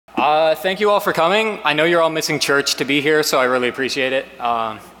Thank you all for coming. I know you're all missing church to be here, so I really appreciate it.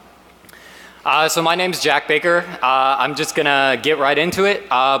 So my name's Jack Baker. I'm just gonna get right into it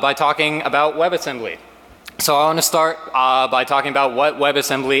by talking about WebAssembly. So I want to start by talking about what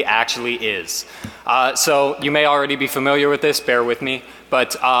WebAssembly actually is. So you may already be familiar with this, bear with me,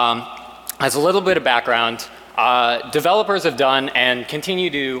 but as a little bit of background, developers have done and continue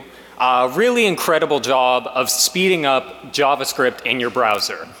to do a really incredible job of speeding up JavaScript in your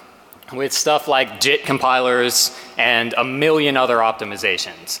browser with stuff like JIT compilers and a million other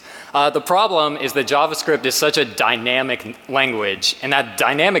optimizations. The problem is that JavaScript is such a dynamic language, and that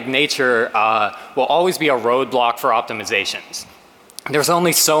dynamic nature will always be a roadblock for optimizations. There's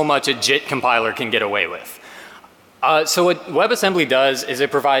only so much a JIT compiler can get away with. So what WebAssembly does is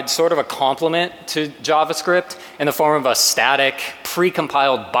it provides sort of a complement to JavaScript in the form of a static,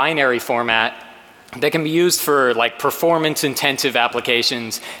 pre-compiled binary format that can be used for like performance-intensive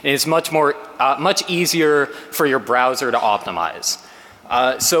applications, and is much easier for your browser to optimize.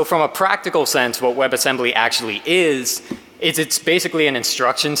 So from a practical sense, what WebAssembly actually is it's basically an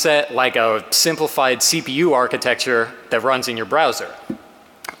instruction set, like a simplified CPU architecture that runs in your browser.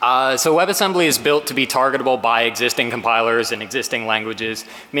 So WebAssembly is built to be targetable by existing compilers and existing languages,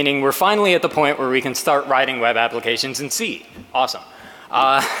 meaning we're finally at the point where we can start writing web applications in C. Awesome.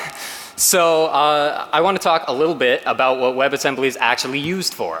 So I want to talk a little bit about what WebAssembly is actually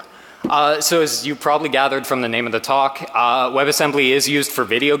used for. So as you probably gathered from the name of the talk, WebAssembly is used for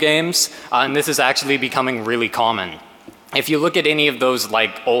video games, and this is actually becoming really common. If you look at any of those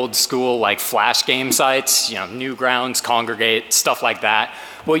like old school like Flash game sites, you know, Newgrounds, Congregate, stuff like that,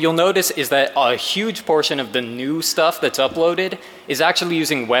 what you'll notice is that a huge portion of the new stuff that's uploaded is actually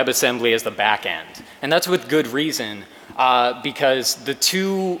using WebAssembly as the back end. And that's with good reason, because the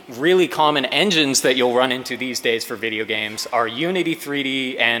two really common engines that you'll run into these days for video games are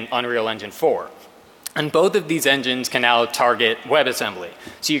Unity3d and Unreal Engine 4. And both of these engines can now target WebAssembly.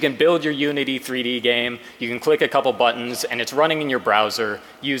 So you can build your Unity3d game, you can click a couple buttons, and it's running in your browser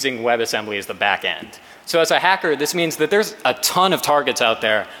using WebAssembly as the back end. So as a hacker, this means that there's a ton of targets out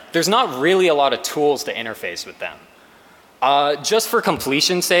there. There's not really a lot of tools to interface with them. Just for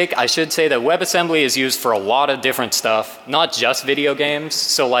completion's sake, I should say that WebAssembly is used for a lot of different stuff, not just video games.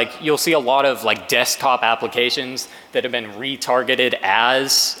 So like you'll see a lot of like desktop applications that have been retargeted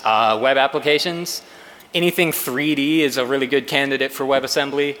as web applications. Anything 3D is a really good candidate for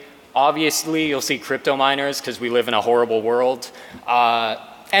WebAssembly. Obviously, you'll see crypto miners because we live in a horrible world.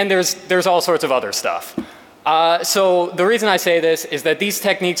 And there's all sorts of other stuff. So the reason I say this is that these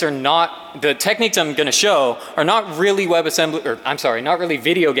techniques are not, the techniques I'm going to show are not really WebAssembly, or I'm sorry, not really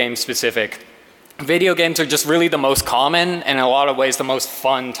video game specific. Video games are just really the most common and in a lot of ways the most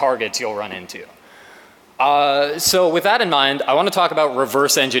fun targets you'll run into. So with that in mind, I want to talk about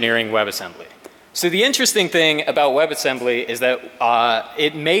reverse engineering WebAssembly. So the interesting thing about WebAssembly is that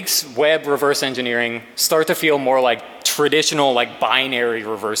it makes web reverse engineering start to feel more like traditional like binary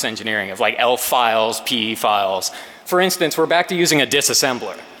reverse engineering of like ELF files, PE files. For instance, we're back to using a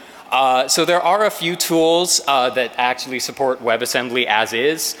disassembler. So there are a few tools that actually support WebAssembly as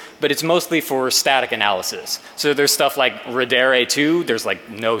is, but it's mostly for static analysis. So there's stuff like Redare2, there's like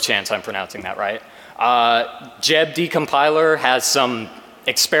no chance I'm pronouncing that right. Jeb decompiler has some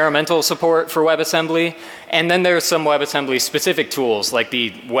experimental support for WebAssembly, and then there's some WebAssembly specific tools like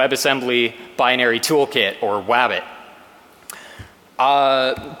the WebAssembly Binary Toolkit or WABIT.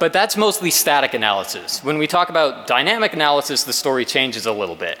 But that's mostly static analysis. When we talk about dynamic analysis, the story changes a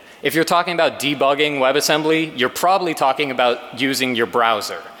little bit. If you're talking about debugging WebAssembly, you're probably talking about using your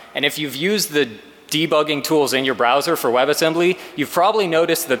browser. And if you've used the debugging tools in your browser for WebAssembly, you've probably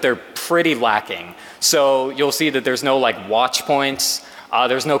noticed that they're pretty lacking. So you'll see that there's no like watchpoints,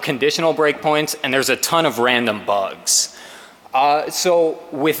 there's no conditional breakpoints, and there's a ton of random bugs. So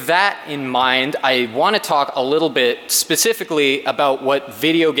with that in mind, I want to talk a little bit specifically about what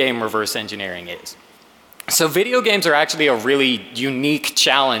video game reverse engineering is. So video games are actually a really unique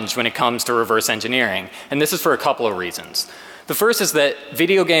challenge when it comes to reverse engineering, and this is for a couple of reasons. The first is that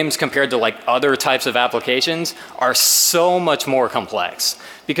video games compared to like other types of applications are so much more complex.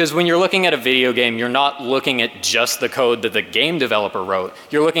 Because when you're looking at a video game, you're not looking at just the code that the game developer wrote.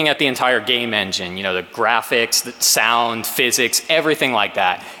 You're looking at the entire game engine, you know, the graphics, the sound, physics, everything like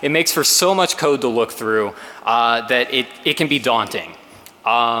that. It makes for so much code to look through that it can be daunting.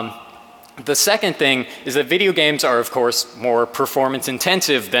 The second thing is that video games are of course more performance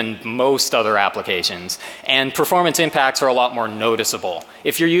intensive than most other applications, and performance impacts are a lot more noticeable.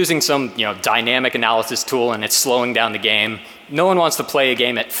 If you're using some dynamic analysis tool and it's slowing down the game, no one wants to play a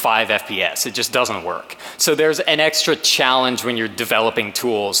game at 5 FPS. It just doesn't work. So there's an extra challenge when you're developing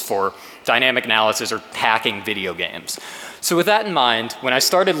tools for dynamic analysis or hacking video games. So with that in mind, when I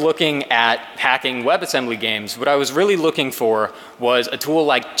started looking at hacking WebAssembly games, what I was really looking for was a tool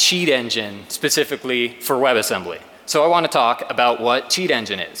like Cheat Engine specifically for WebAssembly. So I want to talk about what Cheat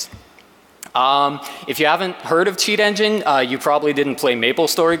Engine is. If you haven't heard of Cheat Engine, you probably didn't play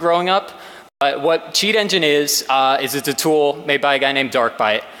MapleStory growing up. But what Cheat Engine is it's a tool made by a guy named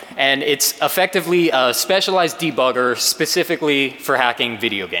Darkbyte, and it's effectively a specialized debugger specifically for hacking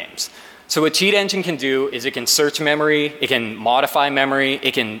video games. So what Cheat Engine can do is it can search memory, it can modify memory,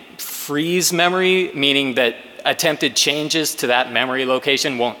 it can freeze memory, meaning that attempted changes to that memory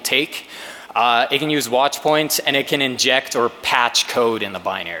location won't take. It can use watchpoints, and it can inject or patch code in the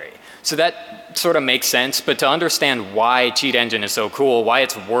binary. So that sort of makes sense, but to understand why Cheat Engine is so cool, why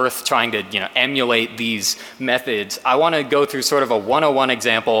it's worth trying to emulate these methods, I want to go through sort of a 101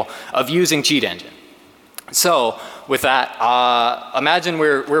 example of using Cheat Engine. So with that, imagine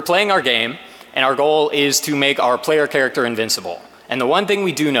we're playing our game, and our goal is to make our player character invincible. And the one thing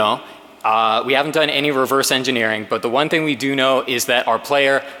we do know, we haven't done any reverse engineering, but the one thing we do know is that our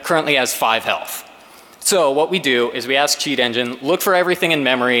player currently has 5 health. So what we do is we ask Cheat Engine, look for everything in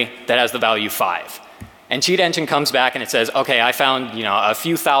memory that has the value 5. And Cheat Engine comes back and it says, okay, I found a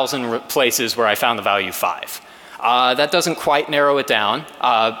few thousand places where I found the value 5. That doesn't quite narrow it down.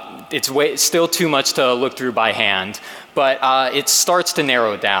 It's still too much to look through by hand, but it starts to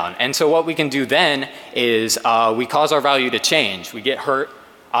narrow it down. And so what we can do then is we cause our value to change. We get hurt.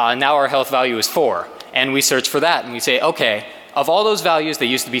 Now our health value is 4. And we search for that and we say, okay, of all those values that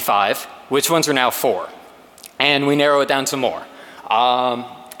used to be 5, which ones are now 4? And we narrow it down some more.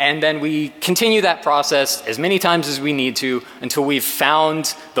 And then we continue that process as many times as we need to until we've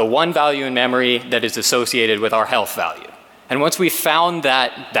found the one value in memory that is associated with our health value. And once we've found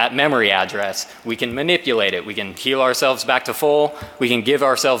that memory address, we can manipulate it. We can heal ourselves back to full. We can give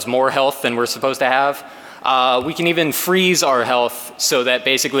ourselves more health than we're supposed to have. We can even freeze our health so that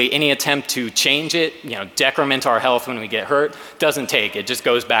basically any attempt to change it, decrement our health when we get hurt, doesn't take. It just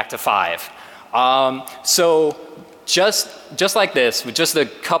goes back to 5. So just like this, with just a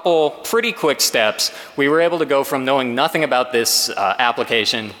couple pretty quick steps, we were able to go from knowing nothing about this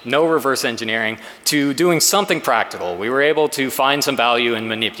application, no reverse engineering, to doing something practical. We were able to find some value and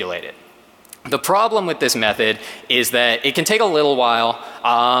manipulate it. The problem with this method is that it can take a little while,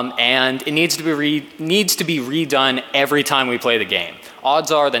 and it needs to be redone every time we play the game.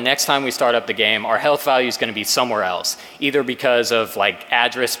 Odds are the next time we start up the game, our health value is going to be somewhere else, either because of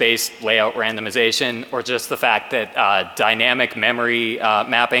address-based layout randomization or just the fact that dynamic memory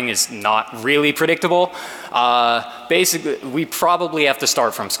mapping is not really predictable. Basically, we probably have to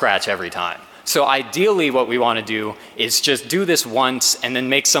start from scratch every time. So ideally what we want to do is just do this once and then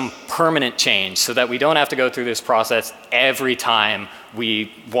make some permanent change so that we don't have to go through this process every time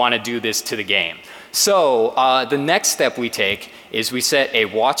we want to do this to the game. So the next step we take is we set a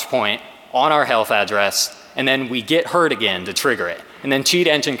watch point on our health address, and then we get hurt again to trigger it. And then Cheat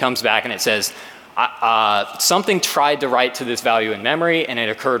Engine comes back and it says, something tried to write to this value in memory and it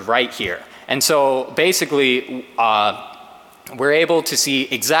occurred right here. And so basically we're able to see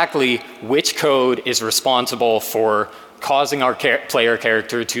exactly which code is responsible for causing our player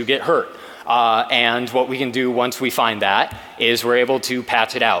character to get hurt. And what we can do once we find that is we're able to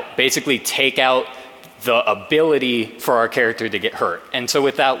patch it out. Basically take out the ability for our character to get hurt. And so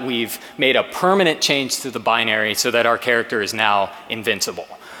with that, we've made a permanent change to the binary so that our character is now invincible.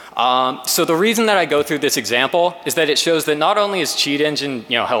 So the reason that I go through this example is that it shows that not only is Cheat Engine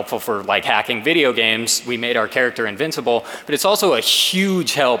helpful for hacking video games, we made our character invincible, but it's also a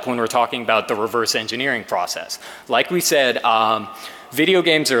huge help when we're talking about the reverse engineering process. Like we said, video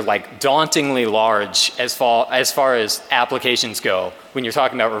games are dauntingly large as far as applications go when you're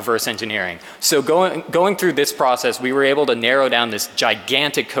talking about reverse engineering. So going through this process, we were able to narrow down this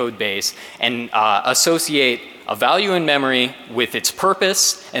gigantic code base and associate a value in memory with its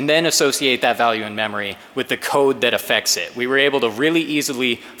purpose, and then associate that value in memory with the code that affects it. We were able to really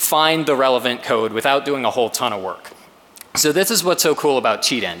easily find the relevant code without doing a whole ton of work. So this is what's so cool about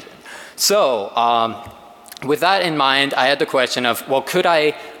Cheat Engine. So with that in mind, I had the question of, well, could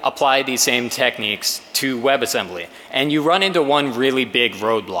I apply these same techniques to WebAssembly? And you run into one really big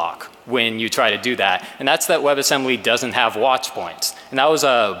roadblock when you try to do that, and that's that WebAssembly doesn't have watch points. And that was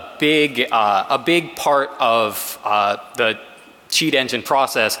a big part of the Cheat Engine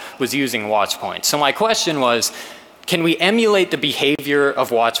process, was using watch points. So my question was, can we emulate the behavior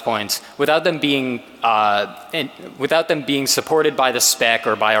of watch points without them being supported by the spec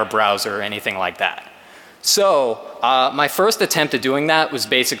or by our browser or anything like that? So my first attempt at doing that was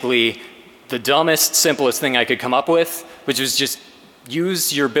basically the dumbest, simplest thing I could come up with, which was just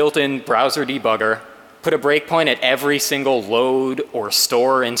use your built-in browser debugger, put a breakpoint at every single load or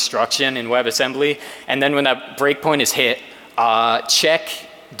store instruction in WebAssembly, and then when that breakpoint is hit,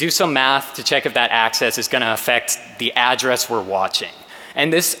 do some math to check if that access is going to affect the address we're watching.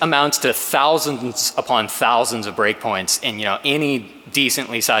 And this amounts to thousands upon thousands of breakpoints in any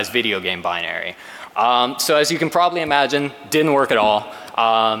decently sized video game binary. So as you can probably imagine, didn't work at all.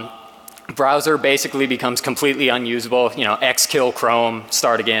 Browser basically becomes completely unusable. X kill Chrome,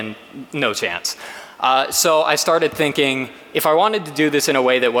 start again, no chance. So I started thinking, if I wanted to do this in a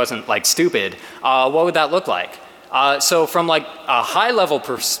way that wasn't like stupid, what would that look like? So from like a high level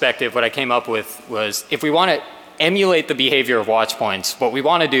perspective, what I came up with was if we want to emulate the behavior of watchpoints, what we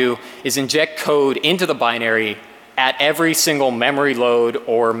want to do is inject code into the binary at every single memory load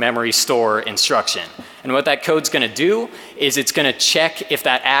or memory store instruction. And what that code's going to do is it's going to check if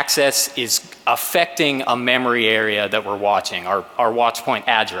that access is affecting a memory area that we're watching, our watchpoint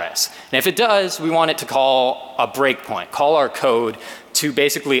address. And if it does, we want it to call a breakpoint, call our code to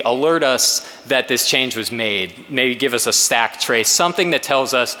basically alert us that this change was made, maybe give us a stack trace, something that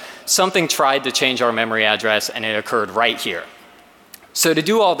tells us something tried to change our memory address and it occurred right here. So to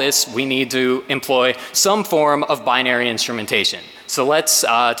do all this, we need to employ some form of binary instrumentation. So let's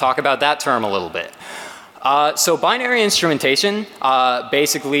talk about that term a little bit. So binary instrumentation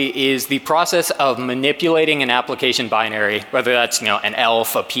basically is the process of manipulating an application binary, whether that's an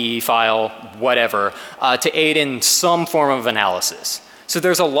ELF, a P file, whatever, to aid in some form of analysis. So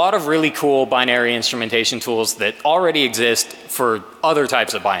there's a lot of really cool binary instrumentation tools that already exist for other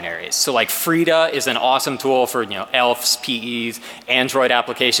types of binaries. So like Frida is an awesome tool for ELFs, PEs, Android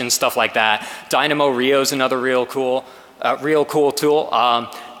applications, stuff like that. Dynamo Rio is another real cool tool.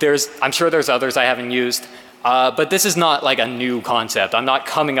 I'm sure there's others I haven't used. But this is not like a new concept. I'm not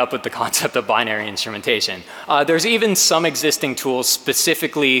coming up with the concept of binary instrumentation. There's even some existing tools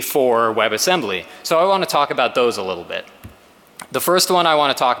specifically for WebAssembly. So I want to talk about those a little bit. The first one I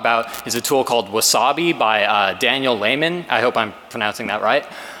want to talk about is a tool called Wasabi by Daniel Lehman. I hope I'm pronouncing that right.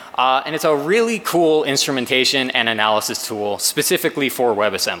 And it's a really cool instrumentation and analysis tool specifically for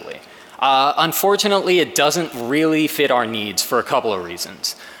WebAssembly. Unfortunately, it doesn't really fit our needs for a couple of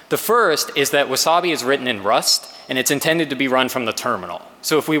reasons. The first is that Wasabi is written in Rust and it's intended to be run from the terminal.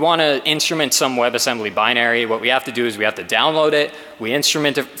 So if we want to instrument some WebAssembly binary, what we have to do is we have to download it, we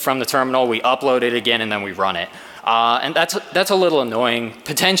instrument it from the terminal, we upload it again, and then we run it. And that's a little annoying.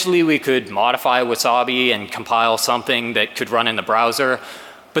 Potentially we could modify Wasabi and compile something that could run in the browser.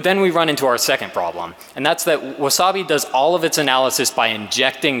 But then we run into our second problem, and that's that Wasabi does all of its analysis by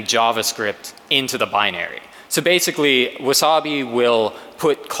injecting JavaScript into the binary. So basically, Wasabi will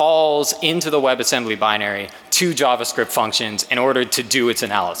put calls into the WebAssembly binary to JavaScript functions in order to do its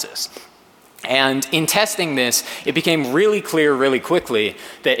analysis. And in testing this, it became really clear really quickly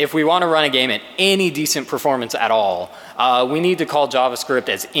that if we want to run a game at any decent performance at all, we need to call JavaScript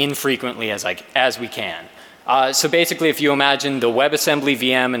as infrequently as we can. So basically, if you imagine the WebAssembly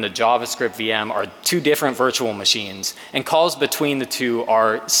VM and the JavaScript VM are two different virtual machines, and calls between the two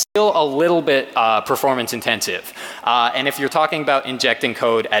are still a little bit performance intensive. And if you're talking about injecting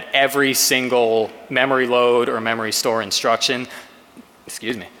code at every single memory load or memory store instruction,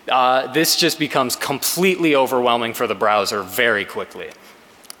 this just becomes completely overwhelming for the browser very quickly.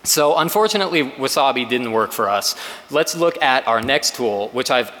 So unfortunately, Wasabi didn't work for us. Let's look at our next tool,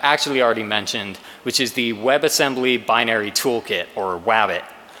 which I've actually already mentioned, which is the WebAssembly Binary Toolkit, or WABIT.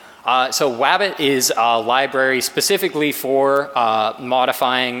 So WABIT is a library specifically for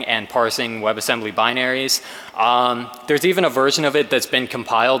modifying and parsing WebAssembly binaries. There's even a version of it that's been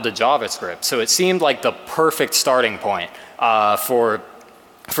compiled to JavaScript. So it seemed like the perfect starting point for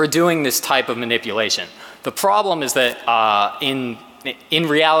doing this type of manipulation. The problem is that in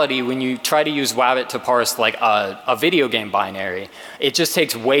reality, when you try to use WABIT to parse like a video game binary, it just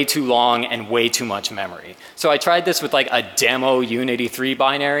takes way too long and way too much memory. So I tried this with like a demo Unity3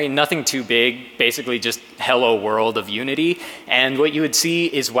 binary, nothing too big, basically just hello world of Unity. And what you would see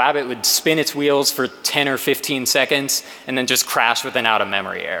is WABIT would spin its wheels for 10 or 15 seconds and then just crash with an out of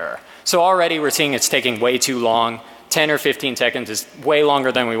memory error. So already we're seeing it's taking way too long. 10 or 15 seconds is way longer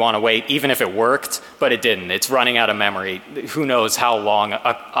than we want to wait, even if it worked, but it didn't. It's running out of memory. Who knows how long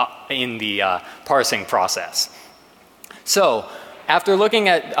in the parsing process. So after looking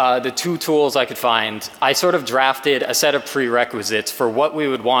at the two tools I could find, I sort of drafted a set of prerequisites for what we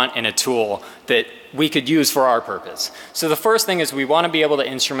would want in a tool that we could use for our purpose. So the first thing is we want to be able to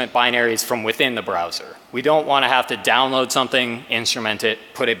instrument binaries from within the browser. We don't want to have to download something, instrument it,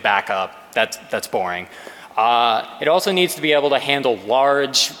 put it back up, that's boring. It also needs to be able to handle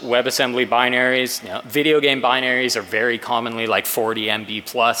large WebAssembly binaries. You know, video game binaries are very commonly like 40 MB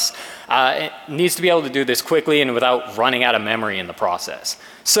plus. It needs to be able to do this quickly and without running out of memory in the process.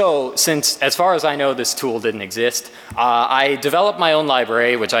 So since, as far as I know, this tool didn't exist, I developed my own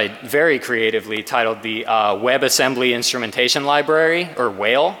library, which I very creatively titled the WebAssembly Instrumentation Library, or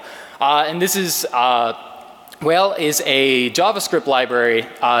WAIL. And this is WAIL is a JavaScript library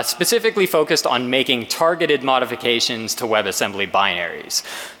specifically focused on making targeted modifications to WebAssembly binaries.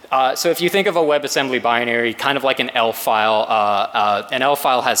 So if you think of a WebAssembly binary kind of like an ELF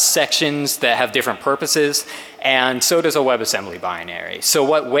file has sections that have different purposes, and so does a WebAssembly binary. So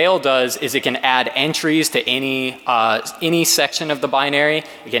what WAIL does is it can add entries to any section of the binary.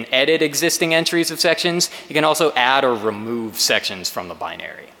 It can edit existing entries of sections. It can also add or remove sections from the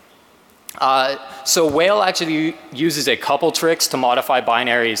binary. So WAIL actually uses a couple tricks to modify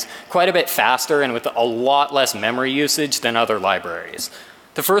binaries quite a bit faster and with a lot less memory usage than other libraries.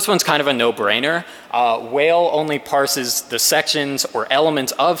 The first one's kind of a no-brainer. WAIL only parses the sections or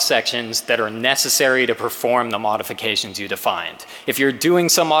elements of sections that are necessary to perform the modifications you defined. If you're doing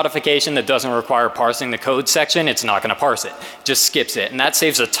some modification that doesn't require parsing the code section, it's not going to parse it. It just skips it, and that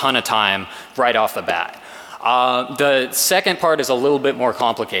saves a ton of time right off the bat. The second part is a little bit more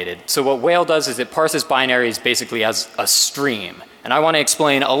complicated. So what WAIL does is it parses binaries basically as a stream. And I want to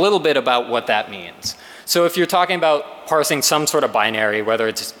explain a little bit about what that means. So if you're talking about parsing some sort of binary, whether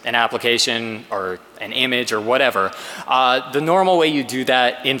it's an application or an image or whatever, the normal way you do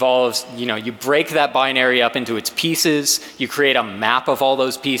that involves, you break that binary up into its pieces, you create a map of all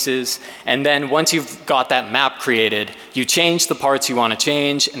those pieces, and then once you've got that map created, you change the parts you want to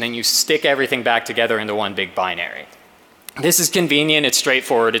change, and then you stick everything back together into one big binary. This is convenient, it's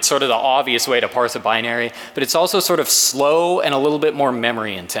straightforward, it's sort of the obvious way to parse a binary, but it's also sort of slow and a little bit more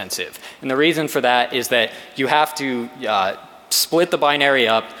memory intensive. And the reason for that is that you have to split the binary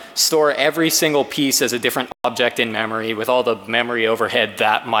up, store every single piece as a different object in memory with all the memory overhead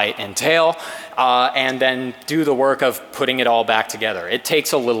that might entail, and then do the work of putting it all back together. It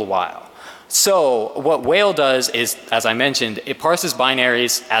takes a little while. So what WAIL does is, as I mentioned, it parses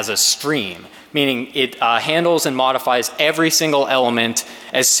binaries as a stream, meaning it handles and modifies every single element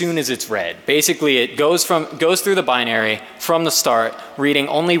as soon as it's read. Basically, it goes through the binary from the start, reading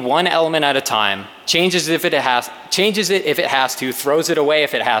only one element at a time, changes it if it has to, throws it away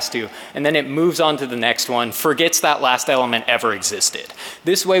if it has to, and then it moves on to the next one, forgets that last element ever existed.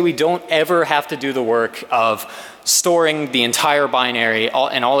 This way we don't ever have to do the work of storing the entire binary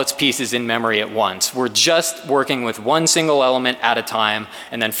and all its pieces in memory at once. We're just working with one single element at a time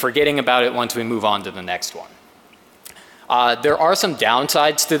and then forgetting about it once we move on to the next one. There are some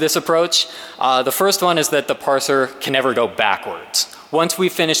downsides to this approach. The first one is that the parser can never go backwards. Once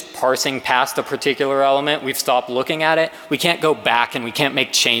we've finished parsing past a particular element, we've stopped looking at it, we can't go back and we can't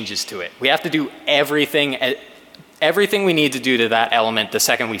make changes to it. We have to do everything we need to do to that element the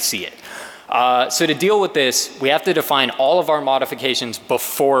second we see it. So to deal with this, we have to define all of our modifications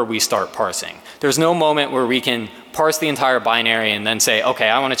before we start parsing. There's no moment where we can parse the entire binary and then say, okay,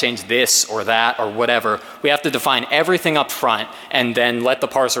 I want to change this or that or whatever. We have to define everything up front and then let the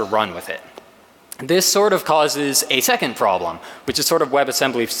parser run with it. This sort of causes a second problem, which is sort of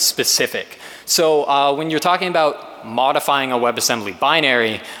WebAssembly specific. So when you're talking about modifying a WebAssembly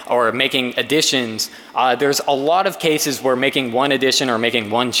binary or making additions, there's a lot of cases where making one addition or making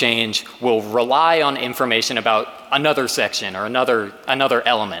one change will rely on information about another section or another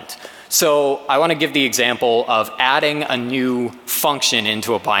element. So I want to give the example of adding a new function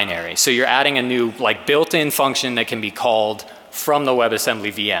into a binary. So you're adding a new built-in function that can be called from the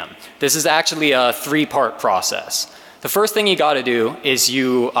WebAssembly VM. This is actually a three-part process. The first thing you got to do is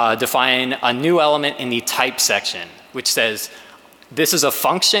you define a new element in the type section, which says this is a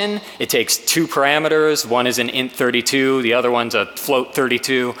function. It takes two parameters. One is an int32, the other one's a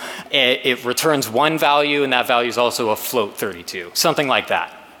float32. It returns one value, and that value is also a float32, something like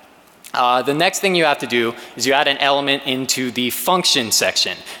that. The next thing you have to do is you add an element into the function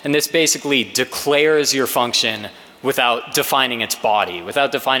section, and this basically declares your function without defining its body,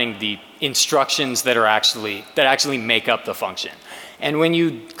 without defining the instructions that actually make up the function. And when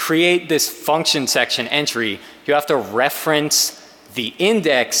you create this function section entry, you have to reference the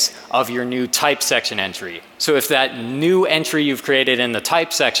index of your new type section entry. So if that new entry you've created in the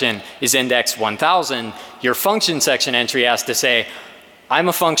type section is index 1000, your function section entry has to say, I'm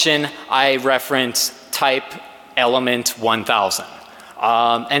a function, I reference type element 1000.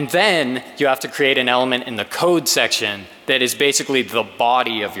 And then you have to create an element in the code section that is basically the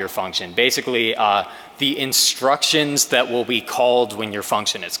body of your function, basically the instructions that will be called when your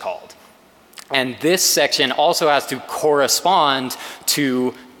function is called. And this section also has to correspond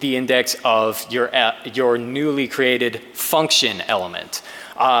to the index of your newly created function element,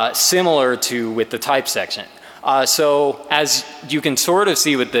 similar to with the type section. So as you can sort of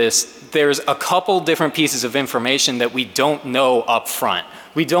see with this, there's a couple different pieces of information that we don't know up front.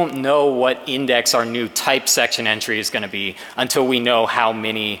 We don't know what index our new type section entry is going to be until we know how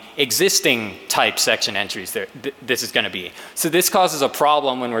many existing type section entries this is going to be. So this causes a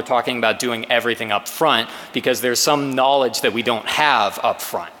problem when we're talking about doing everything up front, because there's some knowledge that we don't have up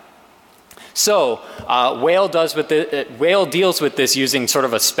front. So Whale deals with this using sort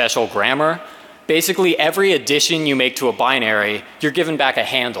of a special grammar. Basically, every addition you make to a binary, you're given back a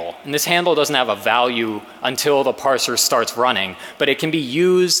handle. And this handle doesn't have a value until the parser starts running, but it can be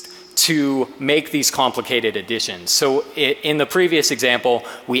used to make these complicated additions. So in the previous example,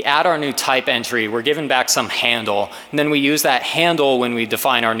 we add our new type entry, we're given back some handle, and then we use that handle when we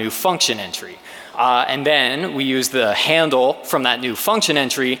define our new function entry. And then we use the handle from that new function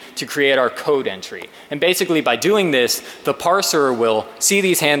entry to create our code entry. And basically by doing this, the parser will see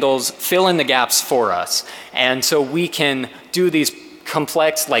these handles, fill in the gaps for us. And so we can do these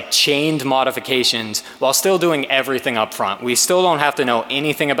complex, like chained modifications while still doing everything up front. We still don't have to know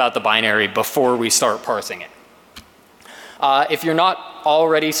anything about the binary before we start parsing it. If you're not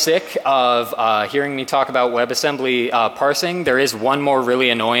already sick of hearing me talk about WebAssembly parsing, there is one more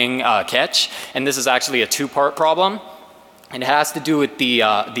really annoying catch, and this is actually a two-part problem. And it has to do with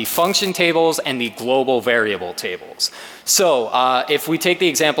the function tables and the global variable tables. So if we take the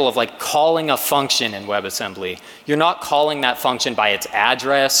example of like calling a function in WebAssembly, you're not calling that function by its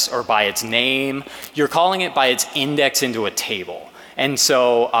address or by its name. You're calling it by its index into a table. And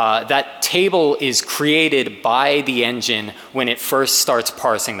so that table is created by the engine when it first starts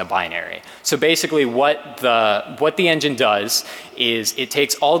parsing the binary. So basically what the engine does is it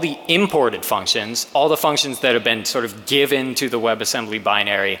takes all the imported functions, all the functions that have been sort of given to the WebAssembly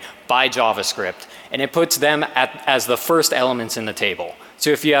binary by JavaScript, and it puts them as the first elements in the table.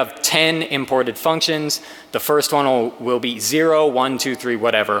 So if you have 10 imported functions, the first one will be 0, 1, 2, 3,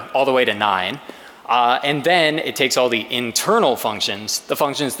 whatever, all the way to 9. And then it takes all the internal functions, the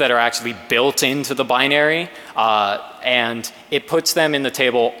functions that are actually built into the binary, and it puts them in the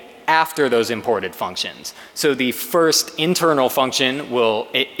table after those imported functions. So the first internal function will,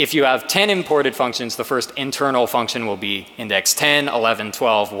 if you have 10 imported functions, the first internal function will be index 10, 11,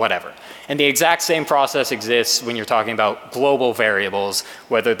 12, whatever. And the exact same process exists when you're talking about global variables,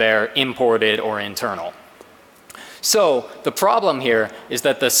 whether they're imported or internal. So the problem here is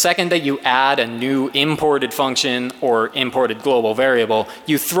that the second that you add a new imported function or imported global variable,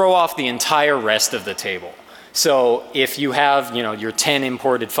 you throw off the entire rest of the table. So if you have, your 10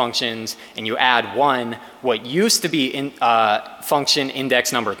 imported functions and you add one, what used to be function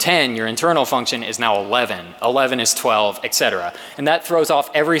index number 10, your internal function, is now 11. 11 is 12, etc. And that throws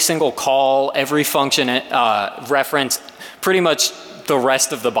off every single call, every function reference. Pretty much the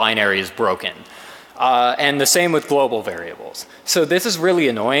rest of the binary is broken. And the same with global variables. So this is really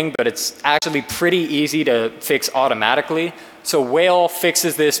annoying, but it's actually pretty easy to fix automatically. So Whale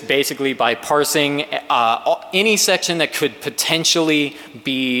fixes this basically by parsing any section that could potentially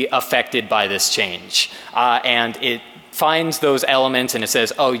be affected by this change. And it finds those elements and it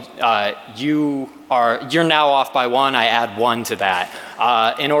says, oh, you're now off by 1, I add 1 to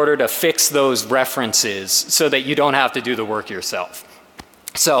that, in order to fix those references so that you don't have to do the work yourself.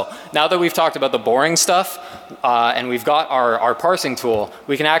 So now that we've talked about the boring stuff and we've got our parsing tool,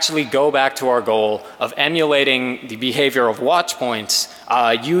 we can actually go back to our goal of emulating the behavior of watch points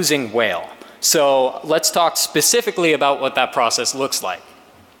using Whale. So let's talk specifically about what that process looks like.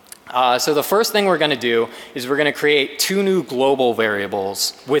 So the first thing we're going to do is we're going to create 2 new global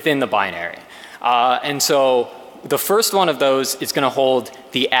variables within the binary. And so the first one of those is going to hold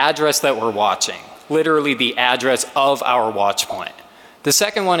the address that we're watching, literally the address of our watch point. The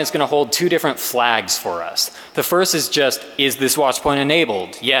second one is going to hold 2 different flags for us. The first is just, is this watch point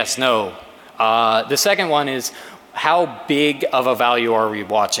enabled? Yes, no. The second one is, how big of a value are we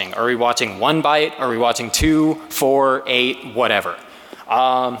watching? Are we watching 1 byte? Are we watching 2, 4, 8, whatever?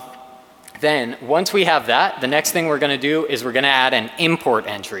 Then once we have that, the next thing we're going to do is we're going to add an import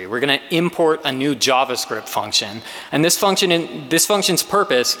entry. We're going to import a new JavaScript function. And this function's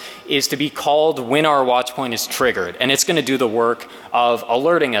purpose is to be called when our watch point is triggered. And it's going to do the work of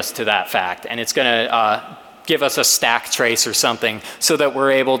alerting us to that fact. And it's going to give us a stack trace or something so that we're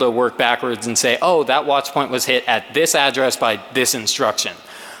able to work backwards and say, oh, that watch point was hit at this address by this instruction.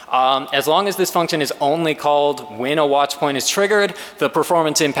 As long as this function is only called when a watch point is triggered, the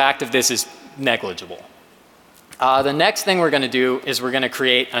performance impact of this is negligible. The next thing we're going to do is we're going to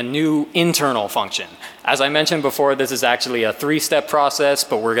create a new internal function. As I mentioned before, this is actually a 3-step process,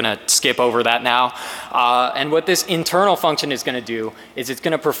 but we're going to skip over that now. And what this internal function is going to do is it's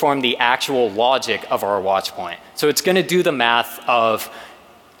going to perform the actual logic of our watch point. So it's going to do the math of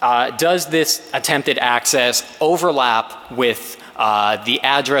does this attempted access overlap with the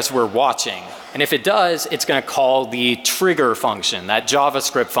address we're watching? And if it does, it's going to call the trigger function, that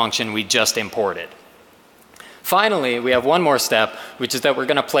JavaScript function we just imported. Finally, we have one more step, which is that we're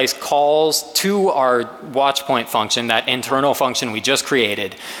going to place calls to our watchpoint function, that internal function we just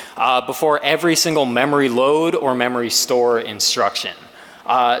created, before every single memory load or memory store instruction.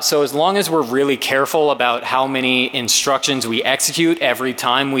 So as long as we're really careful about how many instructions we execute every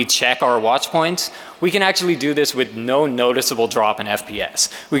time we check our watchpoints, we can actually do this with no noticeable drop in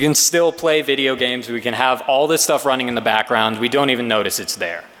FPS. We can still play video games. We can have all this stuff running in the background. We don't even notice it's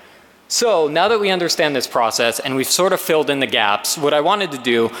there. So now that we understand this process and we've sort of filled in the gaps, what I wanted to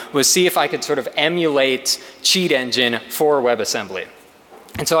do was see if I could sort of emulate Cheat Engine for WebAssembly.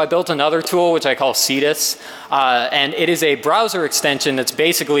 And so I built another tool which I call Cetus, and it is a browser extension that's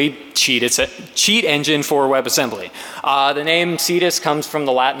basically Cheat Engine for WebAssembly. The name Cetus comes from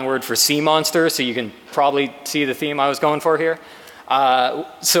the Latin word for sea monster, so you can probably see the theme I was going for here.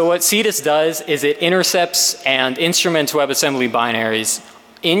 So what Cetus does is it intercepts and instruments WebAssembly binaries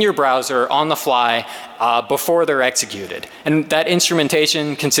in your browser on the fly before they're executed. And that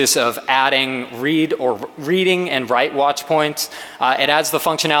instrumentation consists of adding reading and write watch points. It adds the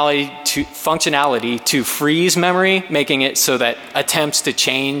functionality to freeze memory, making it so that attempts to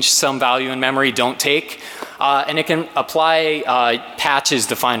change some value in memory don't take. And it can apply patches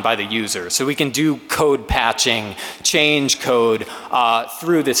defined by the user. So we can do code patching, change code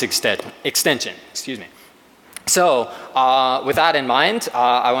through this extension. Excuse me. So with that in mind,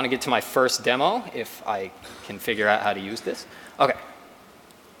 I want to get to my first demo, if I can figure out how to use this. Okay.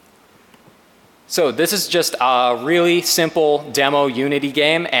 So this is just a really simple demo Unity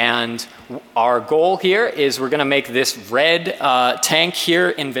game, and our goal here is we're going to make this red tank here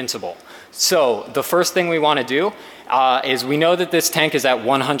invincible. So the first thing we want to do is we know that this tank is at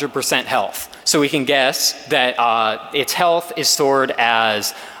 100% health. So we can guess that its health is stored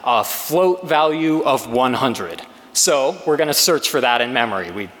as a float value of 100. So we're going to search for that in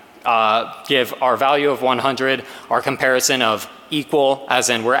memory. We give our value of 100, our comparison of equal, as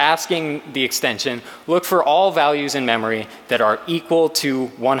in we're asking the extension, look for all values in memory that are equal to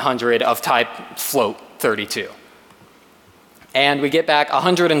 100 of type float 32. And we get back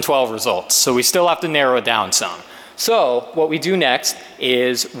 112 results. So we still have to narrow it down some. So what we do next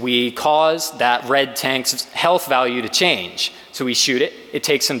is we cause that red tank's health value to change. So we shoot it, it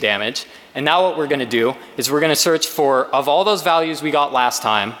takes some damage. And now what we're going to do is we're going to search for, of all those values we got last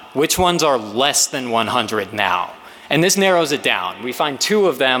time, which ones are less than 100 now. And this narrows it down. We find 2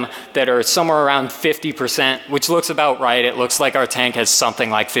 of them that are somewhere around 50%, which looks about right. It looks like our tank has something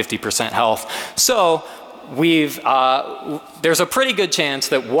like 50% health. So there's a pretty good chance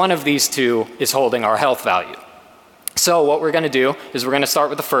that one of these 2 is holding our health value. So what we're going to do is we're going to start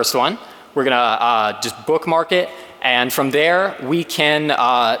with the first one. We're going to just bookmark it, and from there we can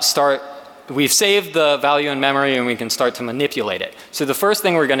we've saved the value in memory and we can start to manipulate it. So the first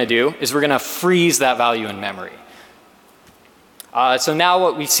thing we're going to do is we're going to freeze that value in memory. So now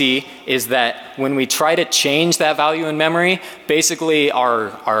what we see is that when we try to change that value in memory, basically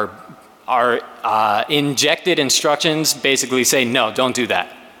our injected instructions basically say, no, don't do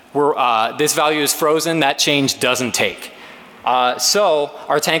that. This value is frozen, that change doesn't take. So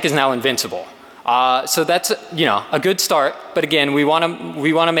our tank is now invincible. So that's a good start, but again we want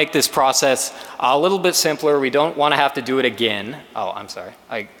to make this process a little bit simpler. We don't want to have to do it again. Oh, I'm sorry,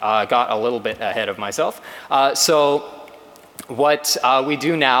 I got a little bit ahead of myself. So what we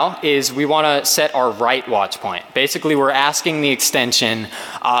do now is we want to set our write watch point. Basically we're asking the extension,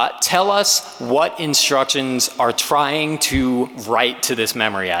 tell us what instructions are trying to write to this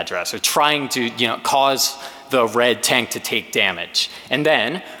memory address, or trying to cause the red tank to take damage. And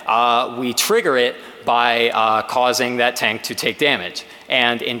then we trigger it by causing that tank to take damage.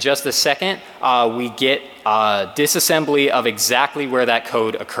 And in just a second, we get disassembly of exactly where that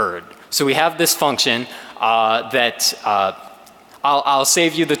code occurred. So we have this function that I'll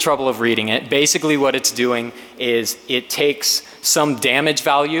save you the trouble of reading it. Basically what it's doing is it takes some damage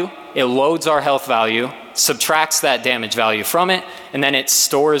value, it loads our health value, subtracts that damage value from it, and then it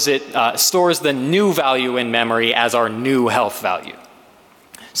stores the new value in memory as our new health value.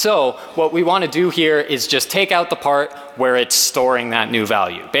 So what we want to do here is just take out the part where it's storing that new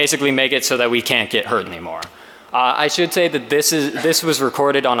value. Basically make it so that we can't get hurt anymore. I should say that this was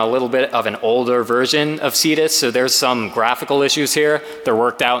recorded on a little bit of an older version of Cetus, so there's some graphical issues here. They're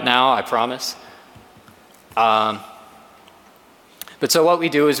worked out now, I promise. But so what we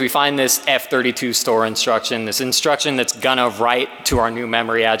do is we find this F32 store instruction, this instruction that's gonna write to our new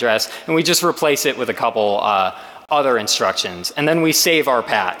memory address, and we just replace it with a couple other instructions. And then we save our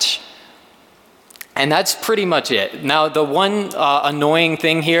patch. And that's pretty much it. Now the one annoying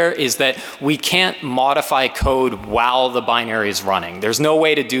thing here is that we can't modify code while the binary is running. There's no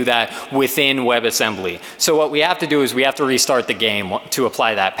way to do that within WebAssembly. So what we have to do is we have to restart the game to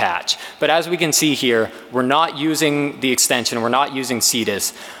apply that patch. But as we can see here, we're not using the extension, we're not using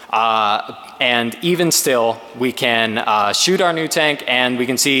Cetus. And even still, we can shoot our new tank and we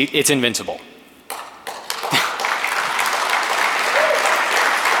can see it's invincible.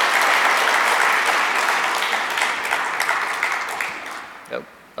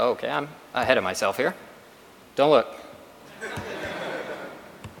 Okay, I'm ahead of myself here. Don't look.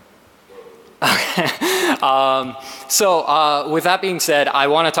 Okay. With that being said, I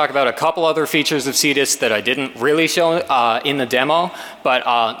want to talk about a couple other features of Cetus that I didn't really show in the demo,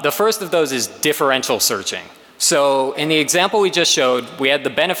 but the first of those is differential searching. So in the example we just showed, we had the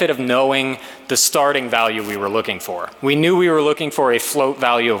benefit of knowing the starting value we were looking for. We knew we were looking for a float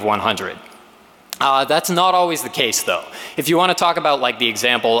value of 100. That's not always the case though. If you want to talk about like the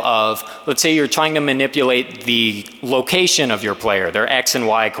example of, let's say you're trying to manipulate the location of your player, their X and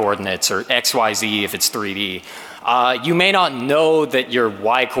Y coordinates or X, Y, Z if it's 3D. You may not know that your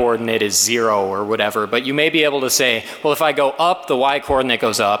Y coordinate is 0 or whatever, but you may be able to say, well, if I go up, the Y coordinate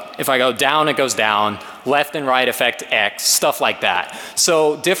goes up. If I go down, it goes down. Left and right affect X, stuff like that.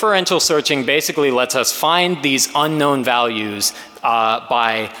 So differential searching basically lets us find these unknown values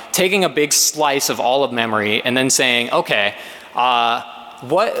by taking a big slice of all of memory and then saying, okay,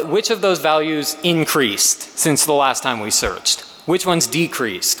 which of those values increased since the last time we searched? Which ones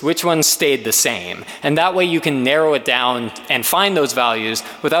decreased? Which ones stayed the same? And that way you can narrow it down and find those values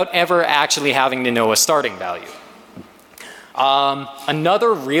without ever actually having to know a starting value.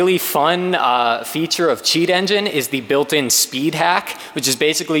 Another really fun feature of Cheat Engine is the built-in speed hack, which is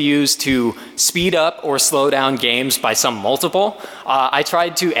basically used to speed up or slow down games by some multiple. I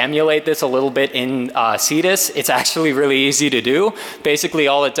tried to emulate this a little bit in Cetus. It's actually really easy to do. Basically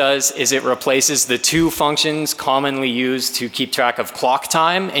all it does is it replaces the two functions commonly used to keep track of clock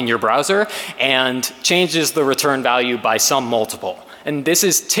time in your browser and changes the return value by some multiple. And this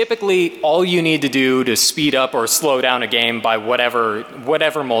is typically all you need to do to speed up or slow down a game by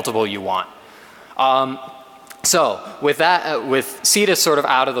whatever multiple you want. So with that, with Cetus sort of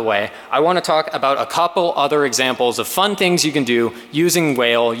out of the way, I want to talk about a couple other examples of fun things you can do using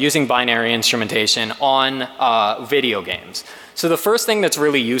Whale, using binary instrumentation on video games. So the first thing that's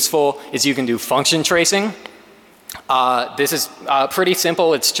really useful is you can do function tracing. This is pretty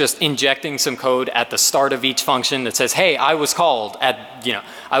simple. It's just injecting some code at the start of each function that says, hey, I was called at,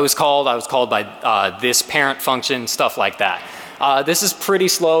 I was called by this parent function, stuff like that. This is pretty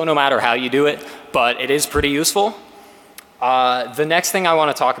slow no matter how you do it, but it is pretty useful. The next thing I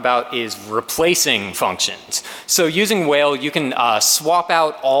want to talk about is replacing functions. So using Whale, you can swap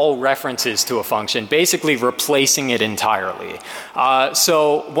out all references to a function, basically replacing it entirely.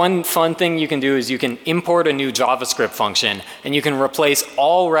 So one fun thing you can do is you can import a new JavaScript function and you can replace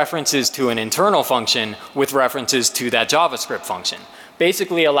all references to an internal function with references to that JavaScript function,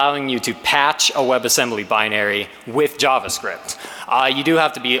 basically allowing you to patch a WebAssembly binary with JavaScript. You do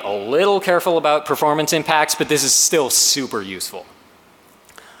have to be a little careful about performance impacts, but this is still super useful.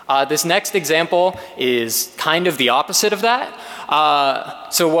 This next example is kind of the opposite of that.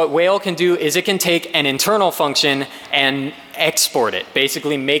 So what Whale can do is it can take an internal function and export it,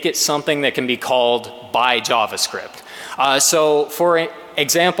 basically make it something that can be called by JavaScript. So for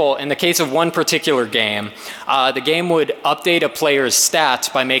example, in the case of one particular game, the game would update a player's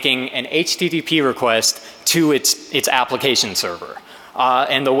stats by making an HTTP request to its application server.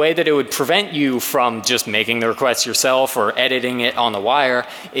 And the way that it would prevent you from just making the request yourself or editing it on the wire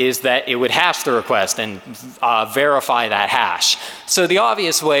is that it would hash the request and verify that hash. So the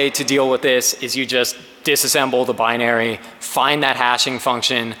obvious way to deal with this is you just disassemble the binary, find that hashing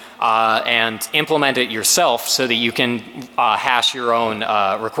function, and implement it yourself so that you can hash your own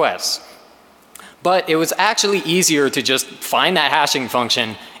requests. But it was actually easier to just find that hashing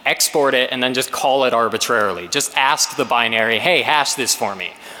function, export it, and then just call it arbitrarily. Just ask the binary, hey, hash this for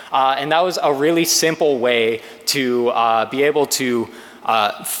me. And that was a really simple way to be able to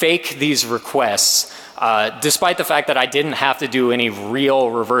fake these requests, despite the fact that I didn't have to do any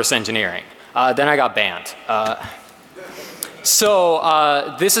real reverse engineering. Then I got banned.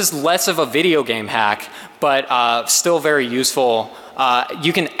 So this is less of a video game hack, but still very useful.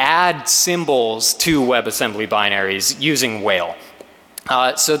 You can add symbols to WebAssembly binaries using whale.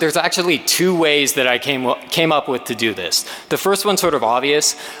 So there's actually two ways that I came up with to do this. The first one's sort of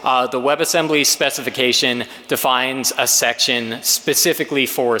obvious. The WebAssembly specification defines a section specifically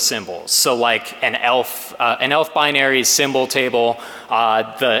for symbols. So like an ELF binary symbol table,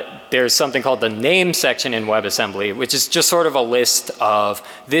 there's something called the name section in WebAssembly, which is just sort of a list of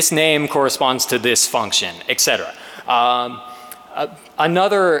this name corresponds to this function, etc.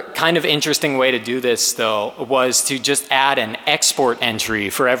 Another kind of interesting way to do this, though, was to just add an export entry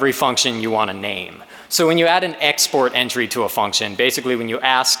for every function you want to name. So when you add an export entry to a function, basically when you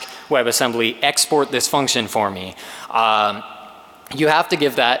ask WebAssembly, export this function for me, you have to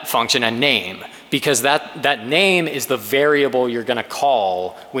give that function a name, because that name is the variable you're going to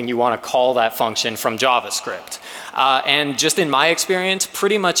call when you want to call that function from JavaScript. And just in my experience,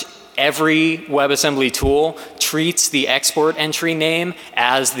 pretty much every WebAssembly tool treats the export entry name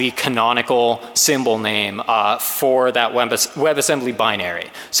as the canonical symbol name for that WebAssembly binary.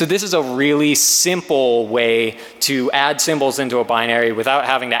 So this is a really simple way to add symbols into a binary without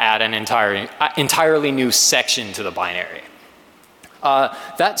having to add an entirely new section to the binary.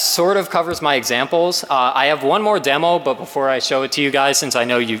 That sort of covers my examples. I have one more demo, but before I show it to you guys, since I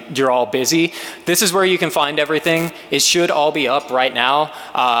know you're all busy, this is where you can find everything. It should all be up right now.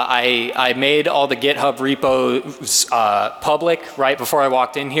 I made all the GitHub repos public right before I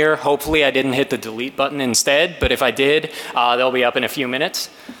walked in here. Hopefully I didn't hit the delete button instead, but if I did, they'll be up in a few minutes.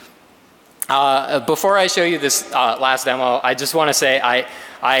 Before I show you this last demo, I just want to say I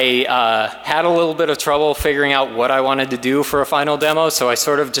had a little bit of trouble figuring out what I wanted to do for a final demo, so I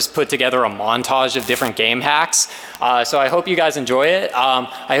sort of just put together a montage of different game hacks. So I hope you guys enjoy it.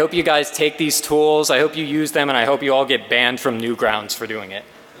 I hope you guys take these tools, I hope you use them, and I hope you all get banned from Newgrounds for doing it.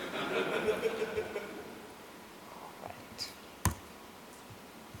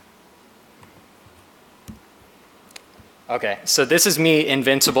 Okay, so this is me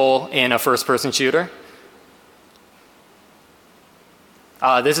invincible in a first-person shooter.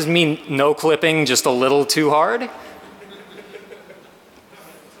 This is me no clipping just a little too hard.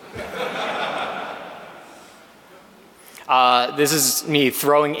 This is me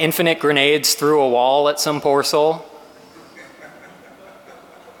throwing infinite grenades through a wall at some poor soul.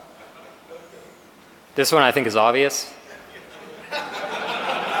 This one I think is obvious.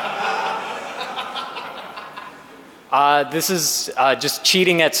 This is just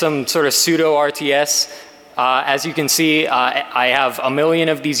cheating at some sort of pseudo RTS. As you can see, I have a million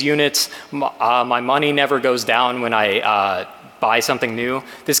of these units. My money never goes down when I buy something new.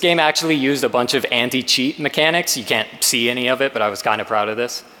 This game actually used a bunch of anti-cheat mechanics. You can't see any of it, but I was kind of proud of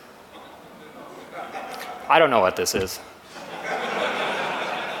this. I don't know what this is.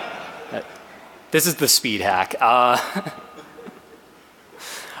 This is the speed hack.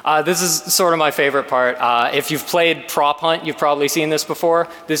 This is sort of my favorite part. If you've played Prop Hunt, you've probably seen this before.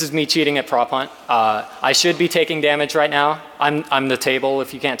 This is me cheating at Prop Hunt. I should be taking damage right now. I'm the table,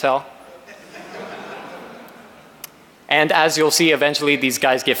 if you can't tell. And as you'll see, eventually these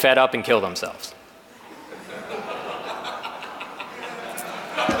guys get fed up and kill themselves.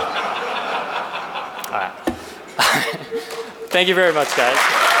 All right. Thank you very much, guys.